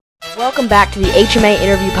Welcome back to the HMA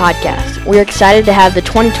Interview Podcast. We're excited to have the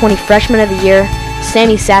 2020 Freshman of the Year,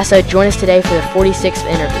 Sammy Sasso, join us today for the 46th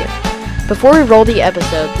interview. Before we roll the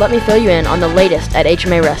episode, let me fill you in on the latest at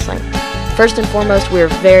HMA Wrestling. First and foremost, we are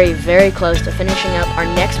very, very close to finishing up our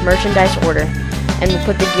next merchandise order, and we'll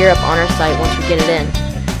put the gear up on our site once we get it in.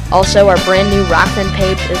 Also, our brand new Rockfin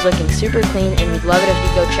page is looking super clean, and we'd love it if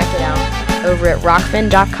you go check it out over at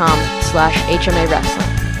rockfin.com/HMA Wrestling.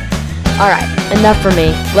 Alright, enough for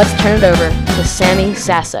me. Let's turn it over to Sammy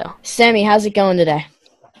Sasso. Sammy, how's it going today?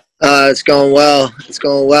 It's going well. It's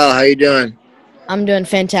going well. How you doing? I'm doing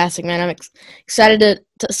fantastic, man. I'm excited to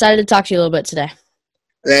talk to you a little bit today.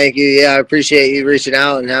 Thank you. Yeah, I appreciate you reaching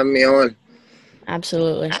out and having me on.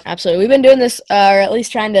 Absolutely. We've been doing this, or at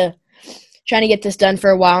least trying to get this done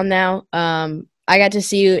for a while now. I got to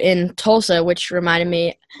see you in Tulsa, which reminded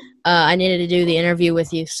me I needed to do the interview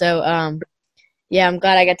with you. So, yeah, I'm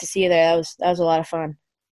glad I got to see you there. That was a lot of fun.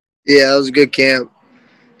 Yeah, it was a good camp.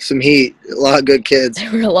 Some heat. A lot of good kids.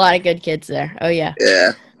 There were a lot of good kids there. Oh, yeah.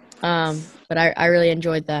 Yeah. But I really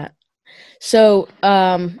enjoyed that. So,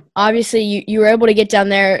 obviously, you were able to get down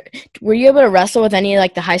there. Were you able to wrestle with any,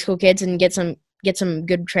 like, the high school kids and get some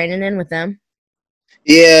good training in with them?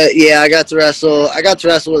 Yeah, I got to wrestle.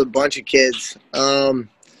 With a bunch of kids.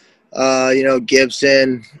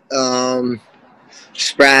 Gibson,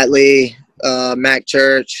 Spratley, Mac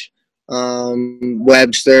Church,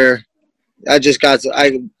 Webster. I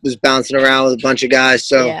was bouncing around with a bunch of guys,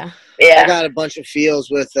 so yeah. I got a bunch of feels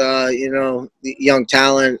with the young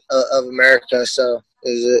talent of America, so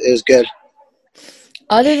it was good.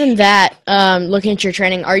 Other than that, looking at your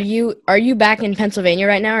training, are you back in Pennsylvania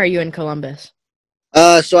right now, or are you in Columbus?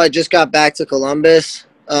 So I just got back to Columbus.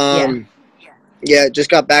 Just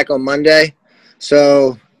got back on Monday,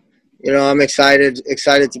 so. I'm excited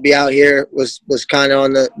to be out here. Was kind of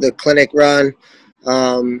on the clinic run,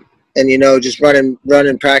 and just running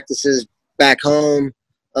practices back home.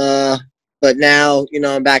 But now,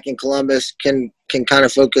 I'm back in Columbus, can kind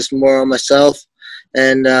of focus more on myself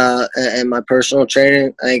and my personal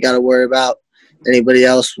training. I ain't got to worry about anybody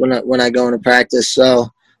else when I go into practice. So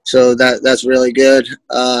that's really good.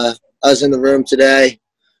 I was in the room today,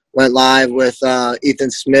 went live with Ethan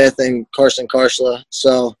Smith and Carson Karsla.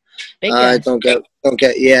 So. Don't get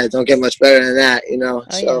much better than that,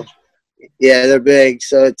 Oh, yeah, they're big,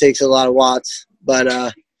 so it takes a lot of watts, but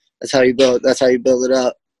that's how you build it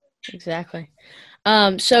up. Exactly.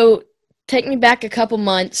 So take me back a couple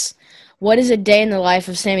months. What does a day in the life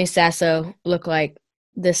of Sammy Sasso look like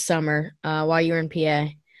this summer while you were in PA?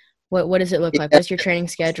 What does it look like? What's your training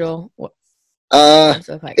schedule? What does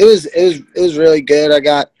it look like? It was really good. I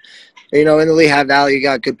got in the Lehigh Valley, you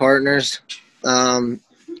got good partners.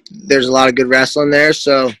 There's a lot of good wrestling there,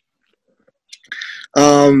 so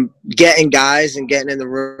getting guys and getting in the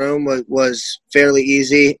room was fairly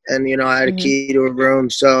easy, and I had a key to a room,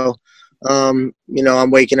 so I'm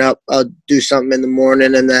waking up, I'll do something in the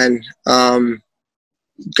morning, and then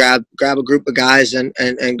grab a group of guys and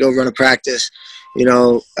go run a practice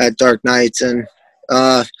at dark nights. And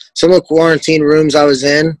some of the quarantine rooms I was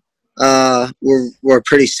in were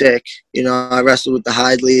pretty sick. I wrestled with the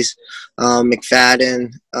Hidleys,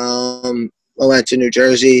 McFadden. I went to New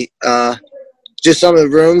Jersey. Just some of the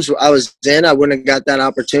rooms I was in, I wouldn't have got that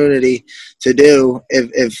opportunity to do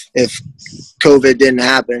if COVID didn't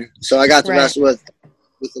happen. So I got to wrestle with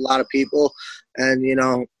a lot of people, and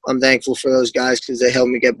I'm thankful for those guys because they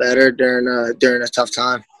helped me get better during a tough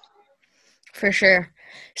time. For sure.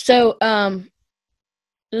 So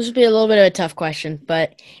this would be a little bit of a tough question,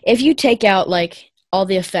 but if you take out like all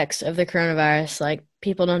the effects of the coronavirus, like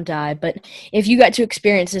people don't die, but if you got to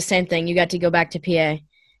experience the same thing, you got to go back to PA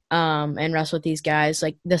and wrestle with these guys,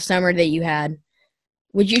 like the summer that you had,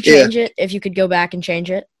 would you change it if you could go back and change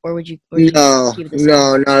it, or would you No, keep it the same?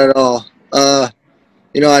 No, not at all. I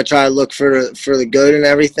try to look for the good and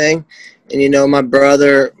everything, and my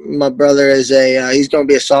brother is he's going to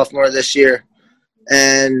be a sophomore this year,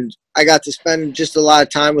 and I got to spend just a lot of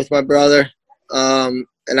time with my brother, and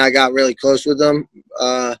I got really close with him.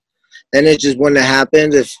 And it just wouldn't have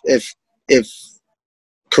happened if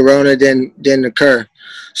Corona didn't occur.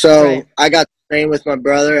 So I got to train with my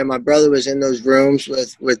brother, and my brother was in those rooms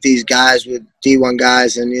with these guys, with D1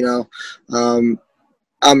 guys, and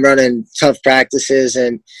I'm running tough practices,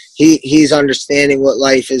 and he's understanding what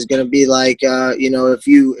life is going to be like. If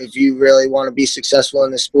you really want to be successful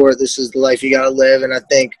in the sport, this is the life you got to live. And I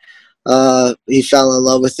think he fell in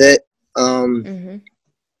love with it, and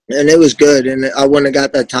it was good. And I wouldn't have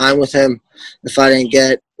got that time with him if I didn't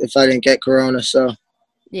get Corona. So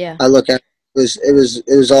yeah, I look at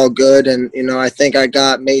it was all good, and I think I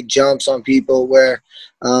got made jumps on people where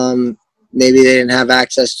maybe they didn't have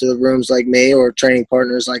access to the rooms like me or training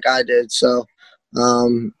partners like I did. So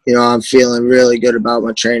I'm feeling really good about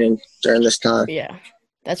my training during this time. Yeah,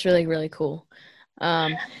 that's really, really cool.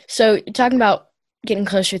 So talking about getting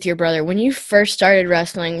closer with your brother, when you first started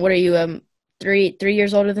wrestling, what are you, 3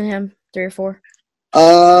 years older than him? 3 or 4?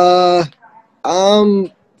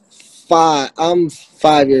 I'm 5. I'm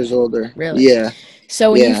 5 years older. Really? Yeah.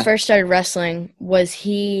 So when you Yeah. first started wrestling, was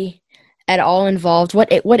he at all involved?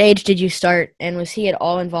 What age did you start, and was he at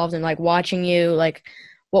all involved in like watching you? Like,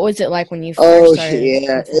 what was it like when you first Oh started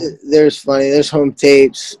yeah. with him? There's home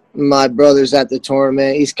tapes. My brother's at the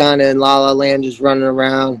tournament. He's kind of in La La Land, just running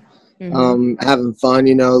around, Mm-hmm. having fun.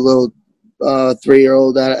 A little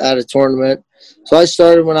 3-year-old at a tournament. So I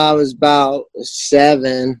started when I was about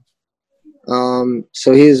 7.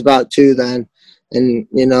 So he was about 2 then, and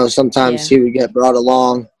sometimes Yeah. he would get brought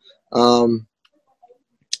along,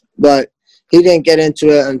 but he didn't get into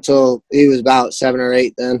it until he was about 7 or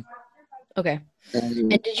 8 then. Okay.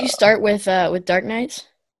 And And did you start with Dark Knights?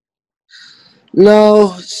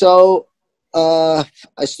 no, so I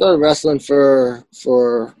started wrestling for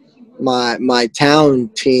my town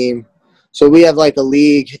team. So we have like a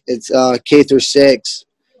league. It's K through 6,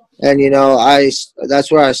 and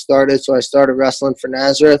that's where I started. So I started wrestling for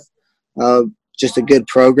Nazareth. Just a good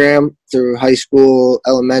program through high school,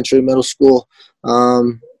 elementary, middle school.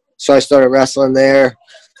 So I started wrestling there.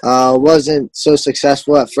 Wasn't so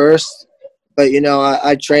successful at first, but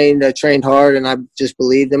I trained hard, and I just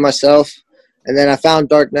believed in myself. And then I found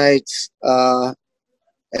Dark Knights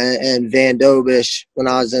and Van Dobish when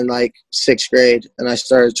I was in like 6th grade, and I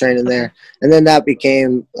started training Okay. there. And then that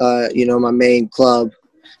became my main club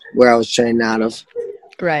where I was training out of.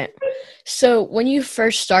 Right. So when you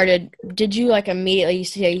first started, did you like immediately, you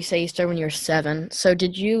say you started when you were 7. So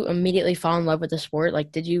did you immediately fall in love with the sport?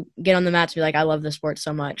 Like, did you get on the mat to be like, I love this sport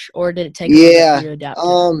so much? Or did it take a little bit for Yeah. you to adapt to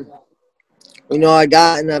it? I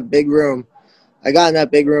got in that big room.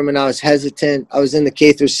 And I was hesitant. I was in the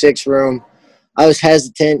K through 6 room. I was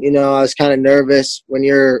hesitant. I was kind of nervous. When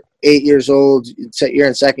you're 8 years old, you're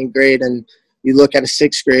in 2nd grade, and you look at a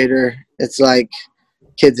 6th grader, it's like,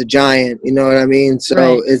 kid's a giant, you know what I mean? So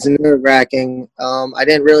Right. it's nerve-wracking. I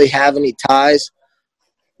didn't really have any ties.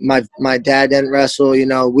 My dad didn't wrestle.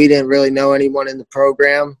 We didn't really know anyone in the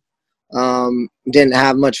program. Didn't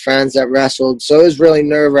have much friends that wrestled, so it was really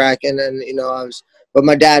nerve-wracking. And but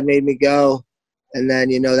my dad made me go. And then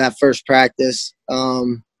that first practice,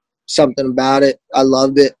 something about it, I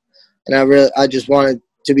loved it, and I just wanted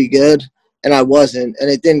to be good, and I wasn't, and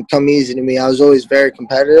it didn't come easy to me. I was always very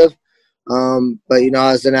competitive. But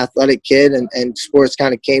I was an athletic kid, and sports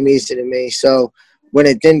kind of came easy to me. So when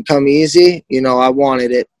it didn't come easy, I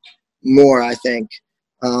wanted it more, I think.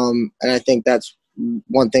 And I think that's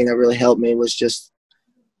one thing that really helped me, was just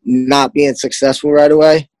not being successful right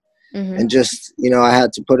away. Mm-hmm. And just, I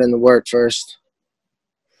had to put in the work first.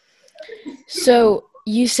 So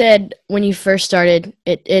you said when you first started,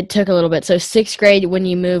 it took a little bit. So 6th grade when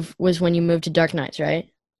you moved to Dark Knights, right?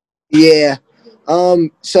 Yeah.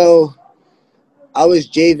 So I was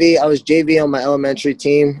JV on my elementary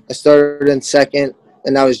team. I started in 2nd,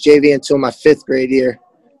 and I was JV until my 5th grade year.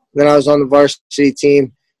 Then I was on the varsity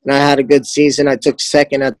team, and I had a good season. I took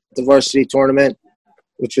 2nd at the varsity tournament,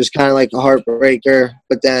 which was kind of like a heartbreaker.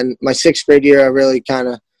 But then my 6th grade year, I really kind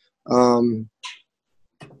of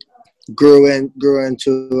grew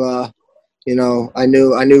into I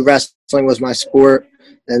knew wrestling was my sport,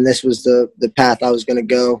 and this was the path I was going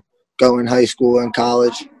to go in high school and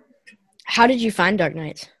college. How did you find Dark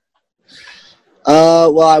Knights?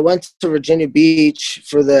 Well, I went to Virginia Beach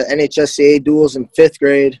for the NHSCA duels in 5th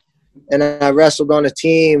grade, and I wrestled on a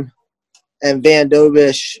team. And Van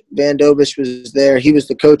Dobish was there. He was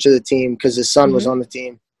the coach of the team because his son was on the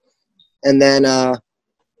team. And then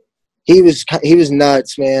he was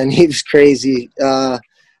nuts, man. He was crazy.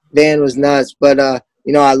 Van was nuts, but I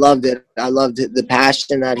loved it. I loved the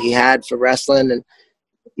passion that he had for wrestling, and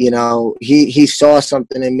he saw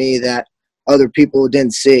something in me that other people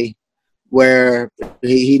didn't see, where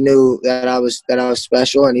he knew that I was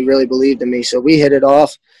special, and he really believed in me. So we hit it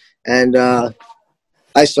off, and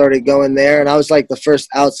I started going there, and I was like the first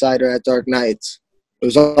outsider at Dark Knights. It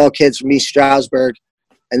was all kids from East Stroudsburg,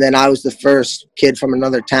 and then I was the first kid from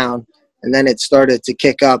another town, and then it started to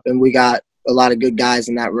kick up, and we got a lot of good guys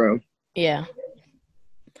in that room. Yeah.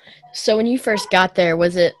 So when you first got there,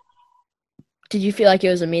 did you feel like it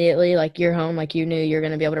was immediately like your home, like you knew you were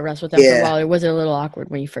going to be able to wrestle with them for a while, or was it a little awkward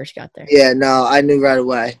when you first got there? Yeah, no, I knew right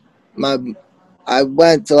away. I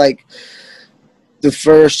went to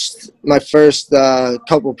my first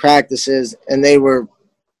couple practices, and they were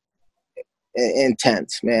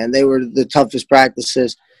intense, man. They were the toughest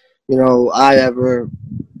practices, I ever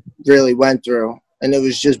really went through, and it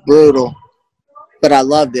was just brutal. But I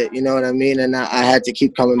loved it, you know what I mean? And I had to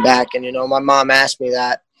keep coming back. And, my mom asked me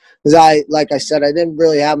that because like I said, I didn't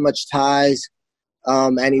really have much ties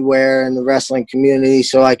anywhere in the wrestling community.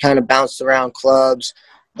 So I kind of bounced around clubs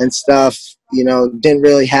and stuff, didn't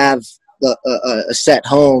really have a set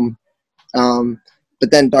home.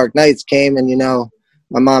 But then Dark Knights came, and,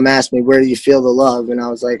 my mom asked me, where do you feel the love? And I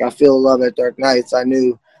was like, I feel the love at Dark Knights. I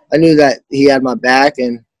knew that he had my back,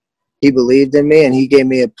 and he believed in me, and he gave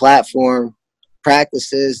me a platform,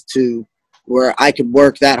 practices to where I could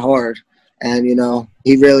work that hard. And,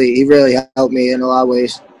 he really helped me in a lot of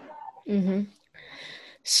ways. Mm-hmm.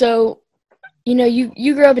 So,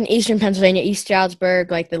 you grew up in Eastern Pennsylvania, East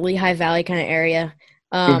Stroudsburg, like the Lehigh Valley kind of area.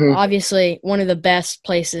 Obviously one of the best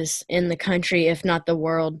places in the country, if not the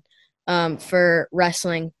world, for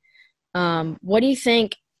wrestling. What do you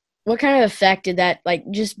think, what kind of effect did that, like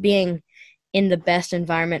just being in the best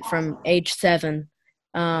environment from age 7,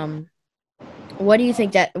 what do you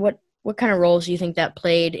think that, what kind of roles do you think that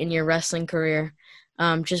played in your wrestling career?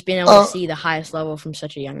 Just being able to see the highest level from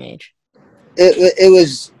such a young age. It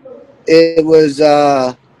was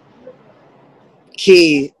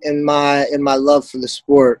key in my love for the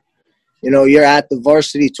sport. You're at the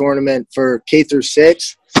varsity tournament for K through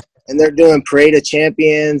 6, and they're doing Parade of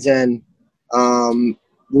Champions, and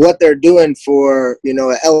what they're doing for an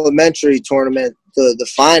elementary tournament,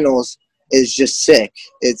 the finals is just sick.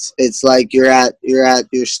 It's like you're at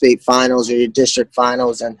your state finals or your district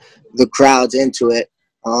finals, and the crowd's into it.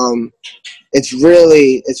 It's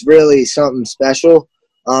really something special.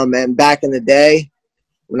 And back in the day,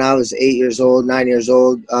 when I was 8 years old, 9 years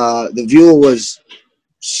old, the View was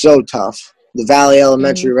so tough. The Valley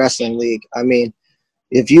Elementary Wrestling League. I mean,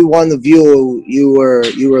 if you won the View, you were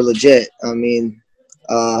legit. I mean,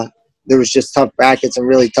 there was just tough brackets and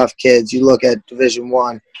really tough kids. You look at Division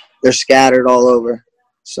 1, they're scattered all over.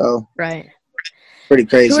 So right, pretty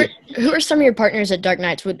crazy. Who are some of your partners at Dark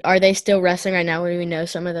Knights? Are they still wrestling right now? Do we know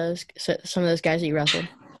some of those guys that you wrestled?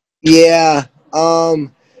 Yeah,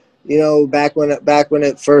 back when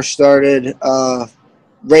it first started,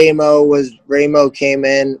 Ramo came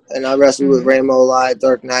in, and I wrestled with Ramo a lot at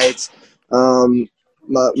Dark Knights.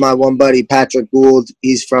 My one buddy Patrick Gould,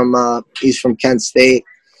 he's from Kent State,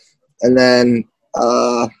 and then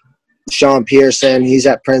Sean Pearson, he's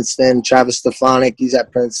at Princeton. Travis Stefanik, he's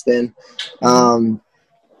at Princeton.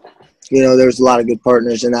 There's a lot of good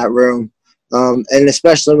partners in that room, and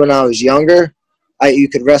especially when I was younger, you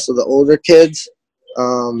could wrestle the older kids,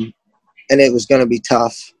 and it was going to be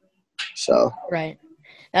tough. So right,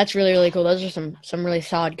 that's really, really cool. Those are some really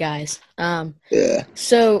solid guys. Yeah.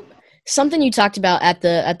 So something you talked about at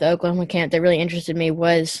the Oklahoma camp that really interested me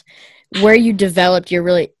was where you developed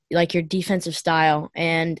your your defensive style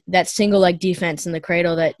and that single leg defense in the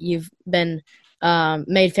cradle that you've been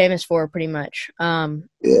made famous for, pretty much.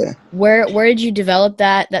 Yeah. Where did you develop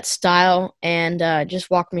that style, and just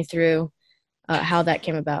walk me through how that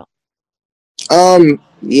came about?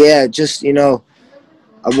 Yeah, just I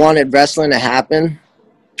wanted wrestling to happen,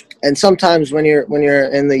 and sometimes when you're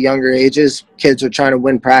in the younger ages, kids are trying to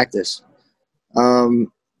win practice.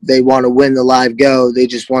 They want to win the live go. They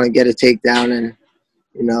just want to get a takedown, and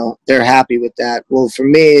they're happy with that. Well, for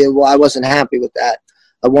me, I wasn't happy with that.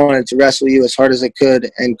 I wanted to wrestle you as hard as I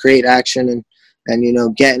could and create action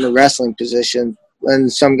and get in a wrestling position.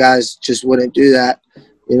 And some guys just wouldn't do that,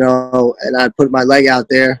 and I'd put my leg out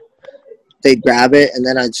there. They'd grab it, and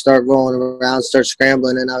then I'd start rolling around, start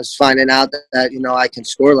scrambling, and I was finding out that I can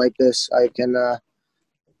score like this. I can,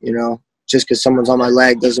 just because someone's on my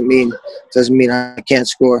leg doesn't mean I can't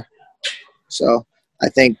score. So I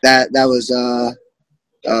think that was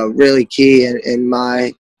really key in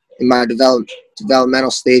my developmental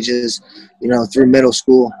stages, through middle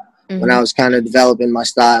school, when I was kind of developing my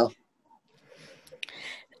style.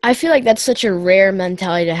 I feel like that's such a rare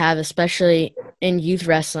mentality to have, especially in youth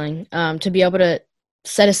wrestling. To be able to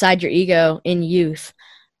set aside your ego in youth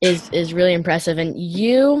is really impressive. And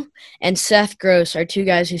you and Seth Gross are two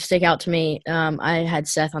guys who stick out to me. I had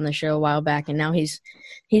Seth on the show a while back, and now he's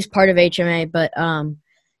part of HMA. But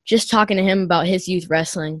just talking to him about his youth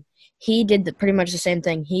wrestling, he did pretty much the same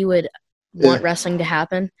thing. He would want wrestling to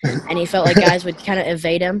happen, and he felt like guys would kind of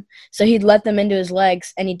evade him, so he'd let them into his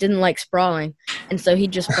legs, and he didn't like sprawling, and so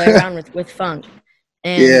he'd just play around with funk.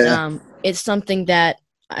 And it's something that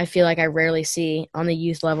I feel like I rarely see on the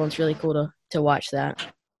youth level. It's really cool to watch that.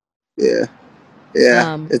 Yeah.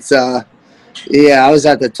 It's Yeah, I was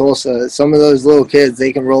at the Tulsa. Some of those little kids,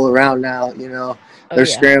 they can roll around now. Oh They're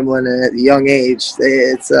yeah, scrambling at a young age.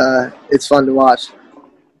 It's fun to watch.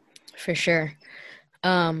 for sure.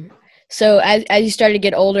 Um, so as you started to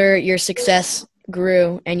get older, your success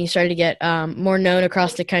grew, and you started to get more known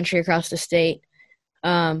across the country, across the state.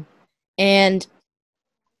 Um, and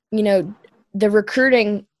you know, the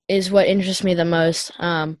recruiting is what interests me the most.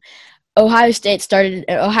 Ohio State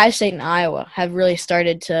and Iowa have really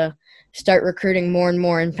started to start recruiting more and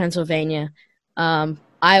more in Pennsylvania.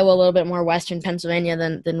 Iowa a little bit more Western Pennsylvania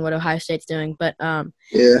than what Ohio State's doing. But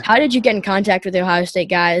Yeah. how did you get in contact with the Ohio State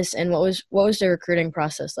guys, and what was the recruiting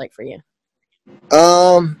process like for you?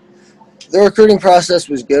 Um, the recruiting process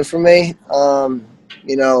was good for me.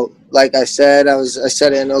 Like I said, I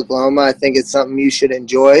said it in Oklahoma. I think it's something you should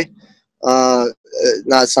enjoy.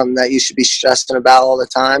 Not something that you should be stressing about all the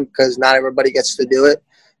time, because not everybody gets to do it,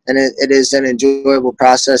 and it is an enjoyable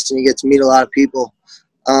process, and you get to meet a lot of people.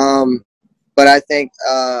 But I think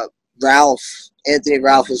Anthony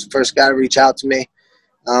Ralph was the first guy to reach out to me.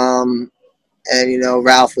 And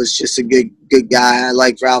Ralph was just a good guy. I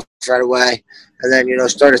liked Ralph right away, and then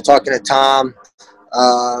started talking to Tom,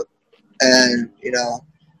 and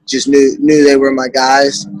just knew they were my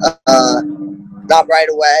guys. Not right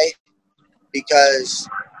away, because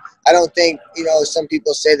I don't think some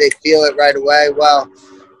people say they feel it right away. Well,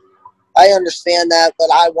 I understand that, but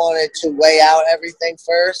I wanted to weigh out everything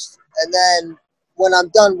first, and then when I'm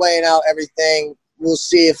done weighing out everything, we'll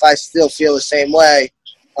see if I still feel the same way,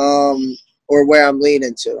 or where I'm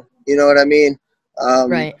leaning to. You know what I mean?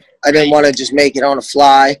 Right. I didn't want to just make it on a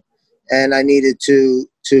fly, and I needed to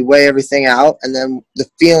weigh everything out, and then the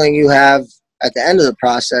feeling you have at the end of the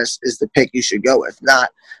process is the pick you should go with,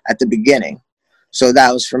 not at the beginning. So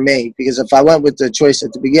that was for me, because if I went with the choice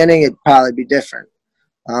at the beginning, it'd probably be different.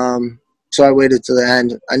 So I waited till the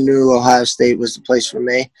end. I knew Ohio State was the place for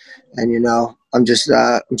me, and I'm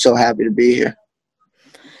so happy to be here.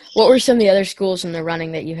 What were some of the other schools in the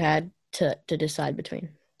running that you had to decide between?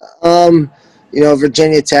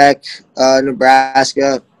 Virginia Tech,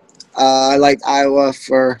 Nebraska. I liked Iowa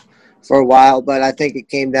for a while, but I think it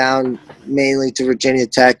came down mainly to Virginia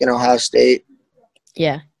Tech and Ohio State.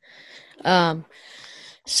 Yeah.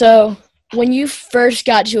 So when you first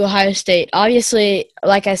got to Ohio State, obviously,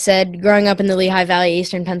 like I said, growing up in the Lehigh Valley,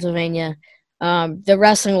 Eastern Pennsylvania, the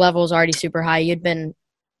wrestling level is already super high. You'd been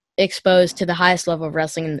exposed to the highest level of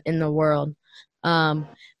wrestling in the world.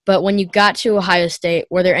 But when you got to Ohio State,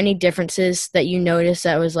 were there any differences that you noticed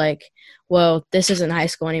that was like, well, this isn't high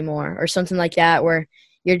school anymore, or something like that, where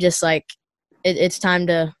you're just like, it's time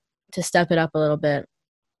to step it up a little bit?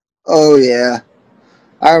 Oh, yeah.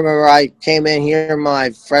 I remember I came in here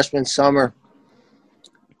my freshman summer,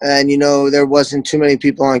 and, there wasn't too many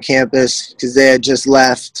people on campus because they had just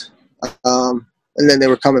left, and then they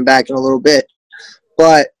were coming back in a little bit.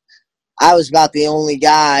 But I was about the only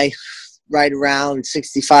guy right around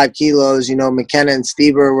 65 kilos. McKenna and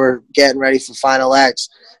Stieber were getting ready for Final X,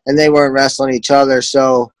 and they weren't wrestling each other.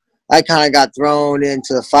 So I kind of got thrown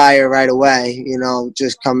into the fire right away,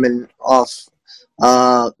 just coming off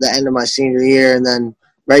the end of my senior year, and then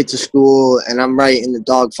right to school, and I'm right in the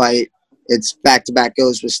dogfight. It's back-to-back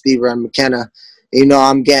goes with Stieber and McKenna.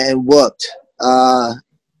 I'm getting whooped.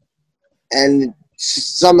 And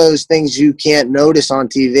some of those things you can't notice on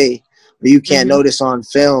TV, or you can't notice on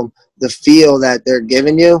film, the feel that they're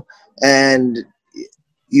giving you, and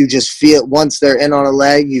you just feel once they're in on a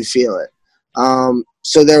leg, you feel it.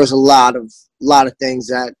 So there was a lot of things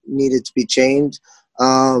that needed to be changed,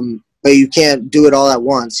 but you can't do it all at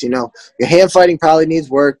once. Your hand fighting probably needs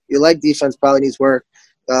work, your leg defense probably needs work,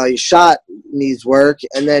 your shot needs work,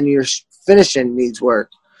 and then your finishing needs work.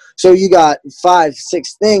 So you got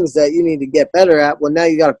 5-6 things that you need to get better at. Well, now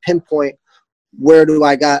you got to pinpoint, where do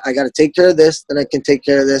I got to take care of this, then I can take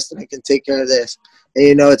care of this, then I can take care of this.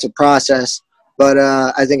 And it's a process. But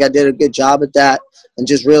I think I did a good job at that, and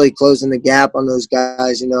just really closing the gap on those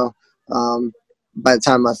guys. By the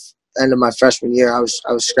time end of my freshman year, I was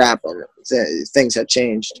scrapping. Things had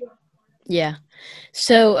changed. Yeah.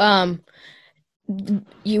 So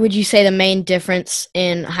would you say the main difference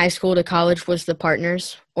in high school to college was the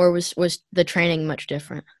partners, or was the training much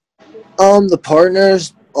different? The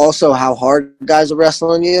partners, also how hard guys are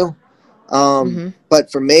wrestling you. But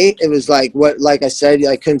for me, it was like I said,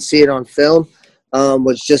 I couldn't see it on film,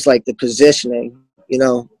 was just like the positioning.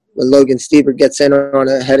 When Logan Stieber gets in on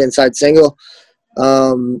a head inside single,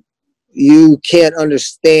 you can't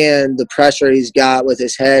understand the pressure he's got with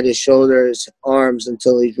his head, his shoulders, arms,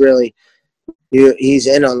 until he's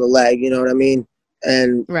in on the leg, you know what I mean?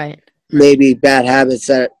 And right. Maybe bad habits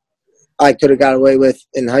that I could have got away with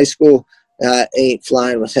in high school, ain't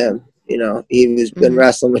flying with him. You know, he was been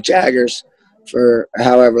wrestling with Jaggers for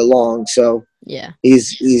however long, so Yeah.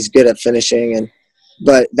 he's good at finishing,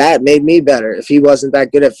 but that made me better. If he wasn't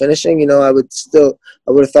that good at finishing, you know, I would have thought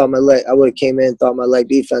I would have came in and thought my leg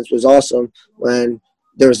defense was awesome when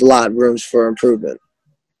there was a lot of rooms for improvement.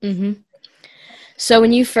 So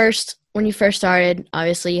when you first started,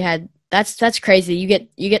 obviously you had that's crazy. You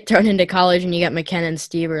get thrown into college and you got McKenna and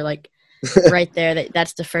Stieber like right there.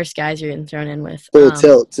 That's the first guys you're getting thrown in with. Full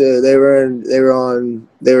tilt too. They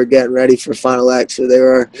were getting ready for Final X, so they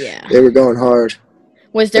were going hard.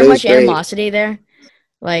 Was there much animosity there?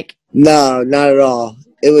 Like, no, not at all.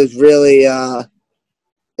 It was really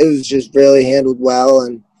it was just really handled well,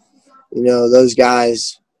 and you know, those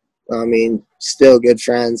guys, I mean, still good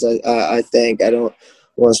friends. I think I don't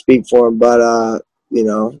want to speak for them, but you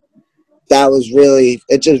know,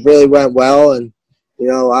 it just really went well, and you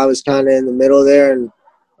know, I was kind of in the middle there, and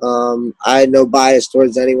I had no bias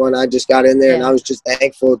towards anyone. I just got in there, and I was just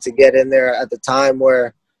thankful to get in there at the time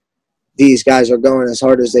where these guys are going as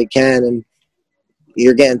hard as they can, and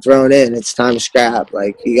you're getting thrown in. It's time to scrap.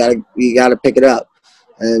 Like you gotta pick it up,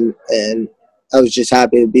 and I was just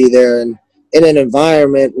happy to be there, and in an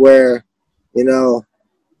environment where, you know,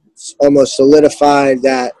 almost solidified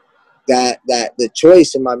that the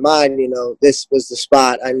choice in my mind, you know, this was the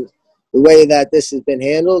spot. And the way that this has been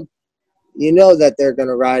handled, you know that they're going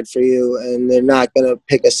to ride for you and they're not going to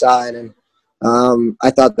pick a side. And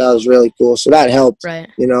I thought that was really cool. So that helped,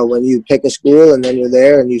 you know, when you pick a school and then you're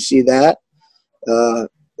there and you see that,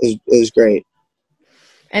 it was great.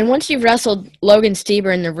 And once you've wrestled Logan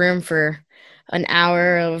Stieber in the room for an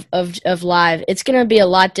hour of live, it's going to be a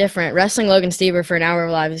lot different. Wrestling Logan Stieber for an hour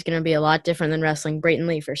of live is going to be a lot different than wrestling Brayton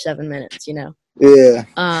Lee for 7 minutes, you know? Yeah.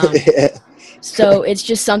 So it's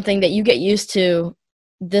just something that you get used to,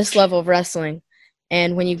 this level of wrestling.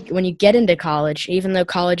 And when you get into college, even though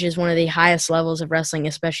college is one of the highest levels of wrestling,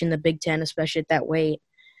 especially in the Big Ten, especially at that weight,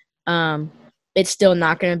 it's still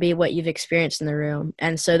not going to be what you've experienced in the room.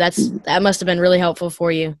 And so that must have been really helpful for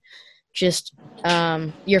you, just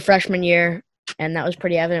your freshman year. And that was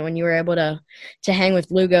pretty evident when you were able to hang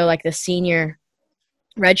with Lugo, like the senior,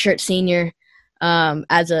 redshirt senior,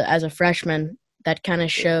 as a freshman. That kind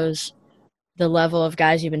of shows the level of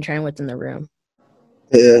guys you've been training with in the room.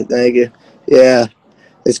 Yeah, thank you. Yeah,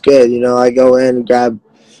 it's good. You know, I go in and grab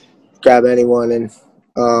anyone, and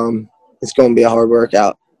it's going to be a hard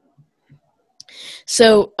workout.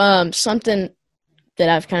 So something that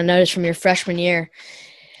I've kind of noticed from your freshman year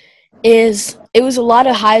is it was a lot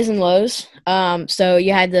of highs and lows. So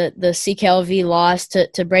you had the CKLV loss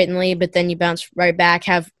to Brayton Lee, but then you bounced right back,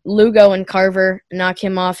 have Lugo and Carver knock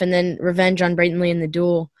him off, and then revenge on Brayton Lee in the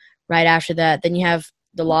duel right after that. Then you have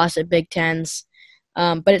the loss at Big Tens.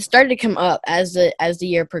 But it started to come up as the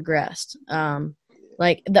year progressed.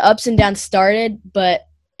 Like the ups and downs started, but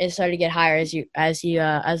it started to get higher as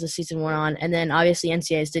the season went on. And then obviously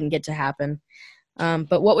NCAAs didn't get to happen.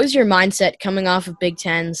 But what was your mindset coming off of Big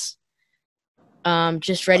Tens?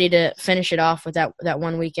 Just ready to finish it off with that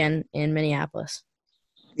one weekend in Minneapolis.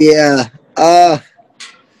 Yeah.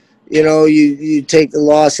 You know, you take the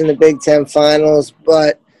loss in the Big Ten finals,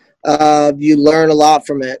 but you learn a lot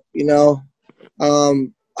from it. You know,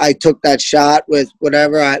 I took that shot with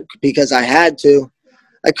because I had to.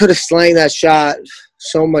 I could have slanged that shot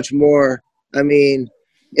so much more. I mean,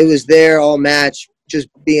 it was there all match, just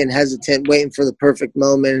being hesitant, waiting for the perfect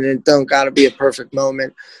moment, and it don't got to be a perfect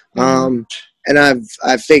moment. And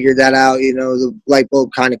I've figured that out. You know, the light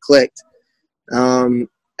bulb kind of clicked, and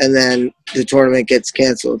then the tournament gets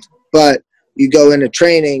canceled. But you go into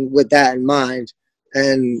training with that in mind,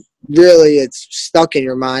 and really it's stuck in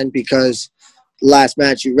your mind because the last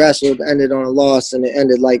match you wrestled ended on a loss, and it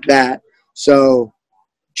ended like that. So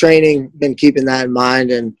training, been keeping that in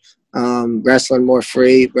mind, and wrestling more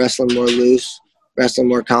free, wrestling more loose, wrestling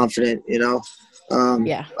more confident, you know.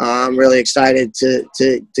 I'm really excited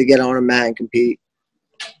to get on a mat and compete.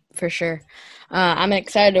 For sure. I'm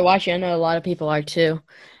excited to watch you. I know a lot of people are too.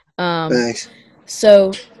 Thanks.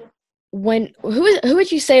 So who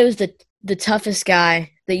would you say was the toughest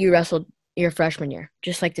guy that you wrestled your freshman year?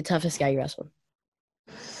 Just like the toughest guy you wrestled.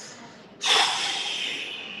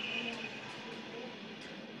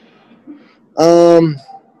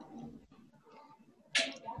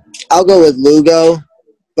 I'll go with Lugo,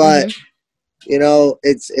 but you know,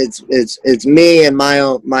 it's me and my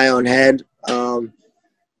own head. You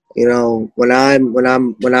know, when I'm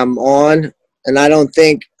on, and I don't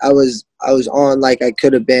think I was on like I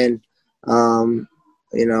could have been, you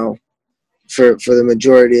know, for the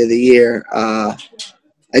majority of the year.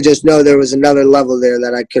 I just know there was another level there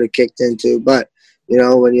that I could have kicked into, but you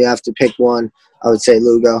know, when you have to pick one, I would say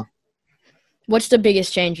Lugo. What's the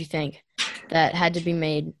biggest change you think that had to be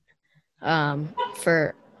made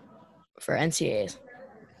for NCAAs?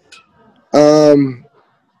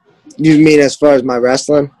 You mean as far as my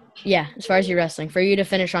wrestling? Yeah, as far as your wrestling, for you to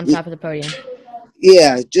finish on top of the podium.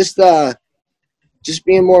 Yeah, just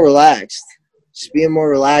being more relaxed. Just being more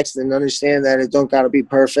relaxed and understand that it don't got to be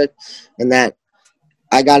perfect, and that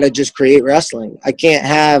I got to just create wrestling. I can't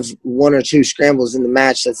have one or two scrambles in the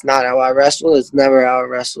match. That's not how I wrestle. It's never how I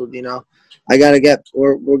wrestled, you know. I got to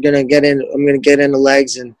we're going to get in. I'm going to get in the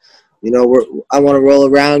legs, and, you know, I want to roll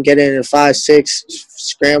around, get in 5, 6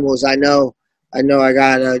 scrambles. I know I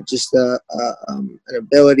got an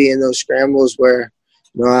ability in those scrambles where,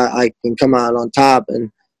 you know, I can come out on top,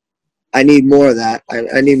 and I need more of that.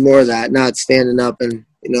 I need more of that, not standing up and,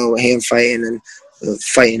 you know, hand fighting and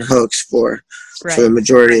fighting hooks for the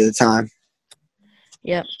majority of the time.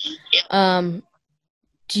 Yep. Do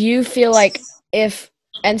you feel like if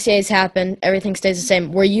NCAAs happen, everything stays the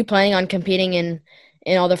same? Were you planning on competing in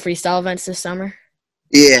all the freestyle events this summer?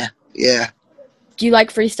 Yeah. Do you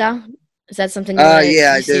like freestyle? Is that something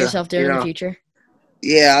you see yourself doing in the future?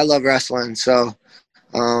 Yeah, I love wrestling. So,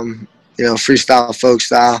 you know, freestyle, folk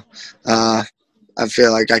style. I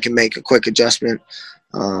feel like I can make a quick adjustment,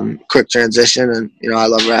 quick transition, and, you know, I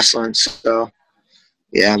love wrestling. So,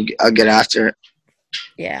 yeah, I'll get after it.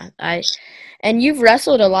 Yeah, and you've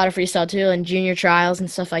wrestled a lot of freestyle too, in junior trials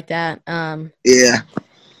and stuff like that. Yeah.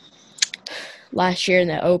 Last year in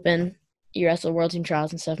the Open, you wrestled World Team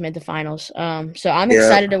Trials and stuff, made the finals. So I'm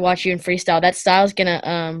excited to watch you in freestyle. That style's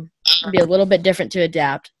gonna be a little bit different to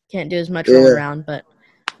adapt. Can't do as much rolling around, but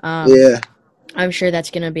I'm sure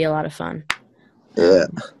that's gonna be a lot of fun. Yeah.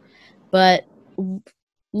 But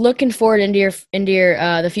looking forward into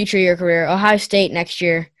the future of your career, Ohio State next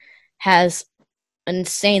year has an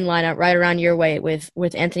insane lineup right around your way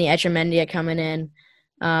with Anthony Etchemendia coming in.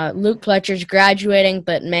 Luke Pletcher's graduating,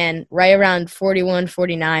 but, man, right around 41,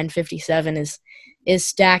 49, 57 is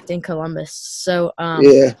stacked in Columbus. So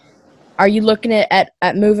are you looking at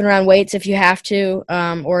moving around weights if you have to,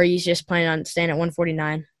 or are you just planning on staying at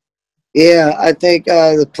 149? Yeah, I think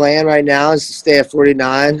the plan right now is to stay at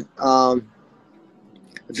 49.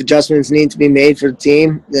 If adjustments need to be made for the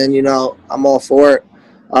team, then, you know, I'm all for it.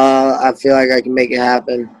 I feel like I can make it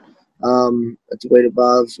happen. At the weight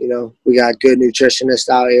above, you know, we got good nutritionists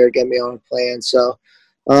out here get me on a plan. So,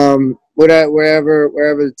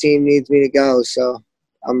 wherever the team needs me to go, so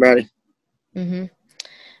I'm ready.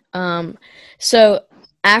 So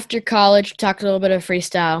after college, talk a little bit of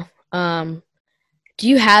freestyle. Do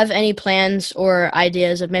you have any plans or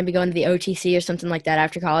ideas of maybe going to the OTC or something like that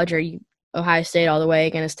after college? Or are you Ohio State all the way,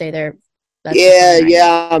 going to stay there?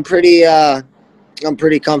 Yeah. I'm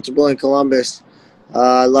pretty comfortable in Columbus.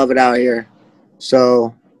 I love it out here.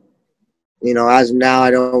 So, you know, as of now, I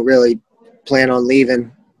don't really plan on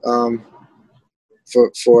leaving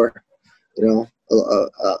for you know,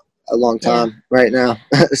 a long time right now.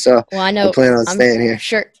 So well, I know I plan on staying here.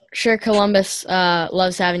 Sure Columbus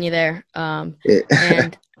loves having you there.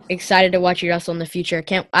 And excited to watch you wrestle in the future.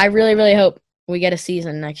 I really hope we get a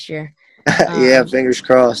season next year. Yeah, fingers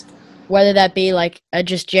crossed. Whether that be like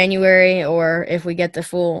just January or if we get the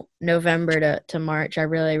full November to March, I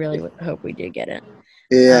really hope we do get it.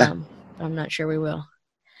 Yeah. I'm not sure we will.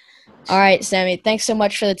 All right, Sammy, thanks so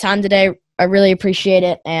much for the time today. I really appreciate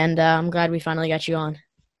it, and I'm glad we finally got you on.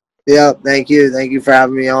 Yeah, thank you. Thank you for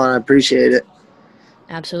having me on. I appreciate it.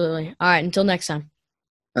 Absolutely. All right, until next time.